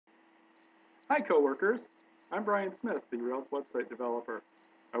Hi, coworkers. I'm Brian Smith, the Rails website developer.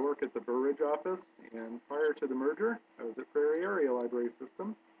 I work at the Burridge office, and prior to the merger, I was at Prairie Area Library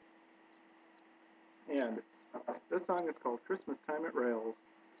System. And this song is called Christmas Time at Rails.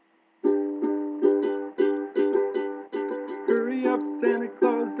 Hurry up, Santa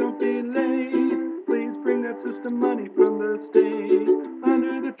Claus, don't be late. Please bring that system money from the state.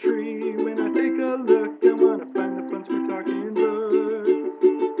 Under the tree, when I take a look, I want to find the funds for talking books.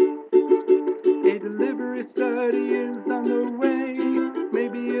 A delivery study is on the way.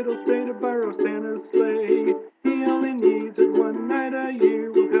 Maybe it'll say to borrow Santa's sleigh. He only needs it one night a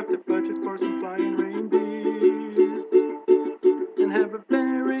year. We'll have to budget for some flying reindeer. And have a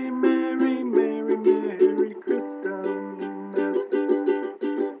very merry, merry, merry Christmas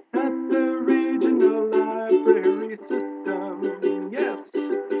at the regional library system. Yes,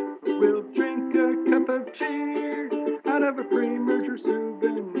 we'll drink a cup of cheer out of a pre-merger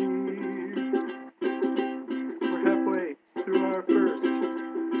souvenir. We're halfway through our first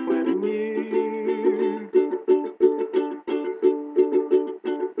planning year.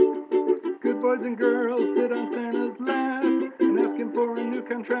 Good boys and girls sit on Santa's lap and ask him for a new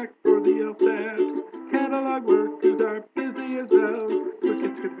contract for the LLSAPs. Catalog workers are busy as elves, so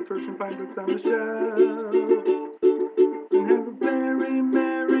kids could search and find books on the shelf.